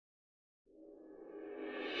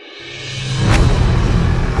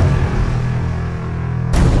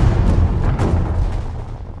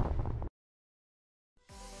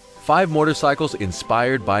5 motorcycles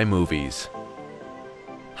inspired by movies.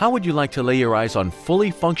 How would you like to lay your eyes on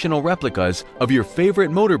fully functional replicas of your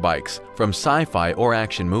favorite motorbikes from sci-fi or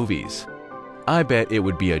action movies? I bet it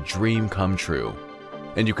would be a dream come true.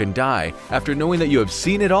 And you can die after knowing that you have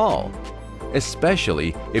seen it all,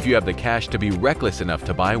 especially if you have the cash to be reckless enough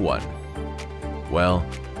to buy one. Well,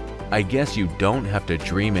 I guess you don't have to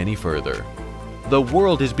dream any further. The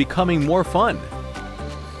world is becoming more fun.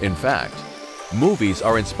 In fact, movies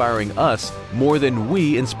are inspiring us more than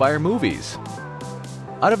we inspire movies.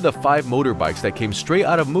 Out of the 5 motorbikes that came straight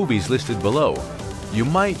out of movies listed below, you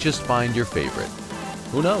might just find your favorite.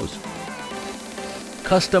 Who knows?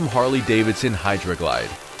 Custom Harley-Davidson Hydra Glide,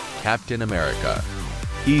 Captain America,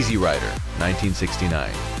 Easy Rider, 1969.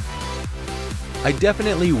 I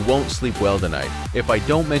definitely won't sleep well tonight if I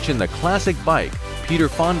don't mention the classic bike Peter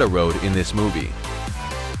Fonda rode in this movie.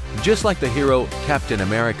 Just like the hero Captain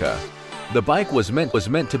America, the bike was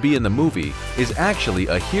meant to be in the movie is actually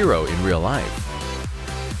a hero in real life.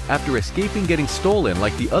 After escaping getting stolen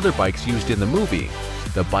like the other bikes used in the movie,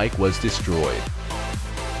 the bike was destroyed.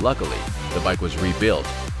 Luckily, the bike was rebuilt,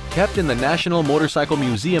 kept in the National Motorcycle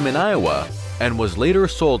Museum in Iowa, and was later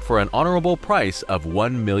sold for an honorable price of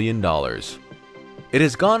 $1 million. It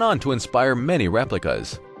has gone on to inspire many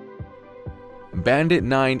replicas. Bandit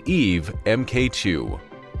 9 Eve Mk2,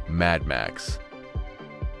 Mad Max.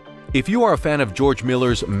 If you are a fan of George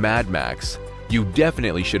Miller's Mad Max, you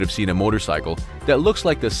definitely should have seen a motorcycle that looks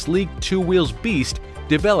like the sleek 2-wheels beast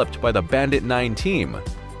developed by the Bandit 9 team.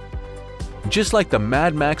 Just like the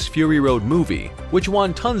Mad Max Fury Road movie, which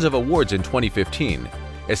won tons of awards in 2015,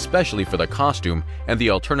 especially for the costume and the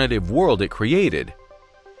alternative world it created,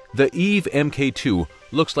 the Eve Mk2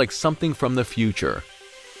 looks like something from the future.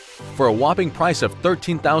 For a whopping price of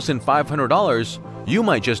 $13,500, you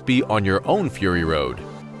might just be on your own Fury Road.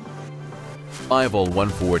 Rival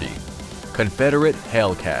 140, Confederate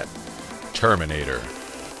Hellcat, Terminator.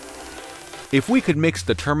 If we could mix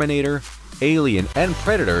the Terminator, Alien, and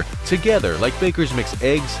Predator together like bakers mix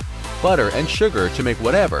eggs, butter, and sugar to make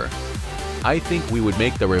whatever, I think we would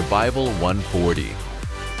make the Revival 140.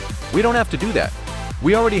 We don't have to do that.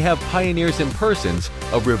 We already have pioneers in persons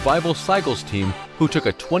of Revival Cycles team who took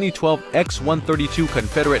a 2012 X132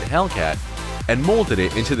 Confederate Hellcat and molded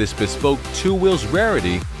it into this bespoke 2-wheels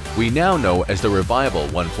rarity we now know as the Revival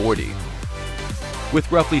 140.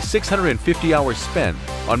 With roughly 650 hours spent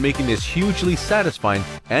on making this hugely satisfying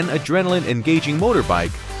and adrenaline-engaging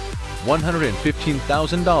motorbike,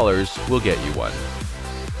 $115,000 will get you one.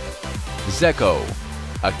 Zekko,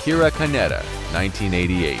 Akira Kaneda,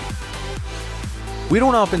 1988. We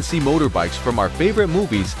don't often see motorbikes from our favorite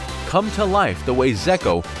movies come to life the way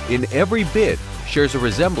Zekko, in every bit, shares a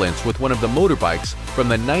resemblance with one of the motorbikes from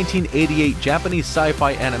the 1988 Japanese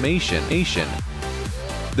sci-fi animation.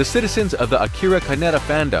 The citizens of the Akira Kaneda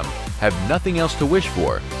fandom have nothing else to wish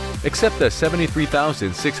for, except the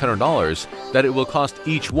 $73,600 that it will cost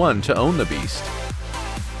each one to own the beast.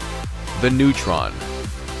 The Neutron,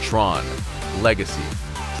 Tron, Legacy,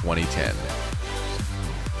 2010.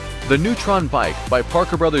 The Neutron bike by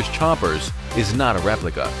Parker Brothers Choppers is not a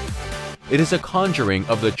replica. It is a conjuring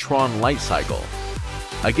of the Tron light cycle.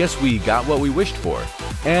 I guess we got what we wished for,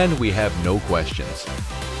 and we have no questions.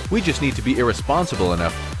 We just need to be irresponsible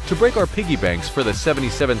enough to break our piggy banks for the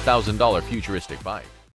 $77,000 futuristic bike.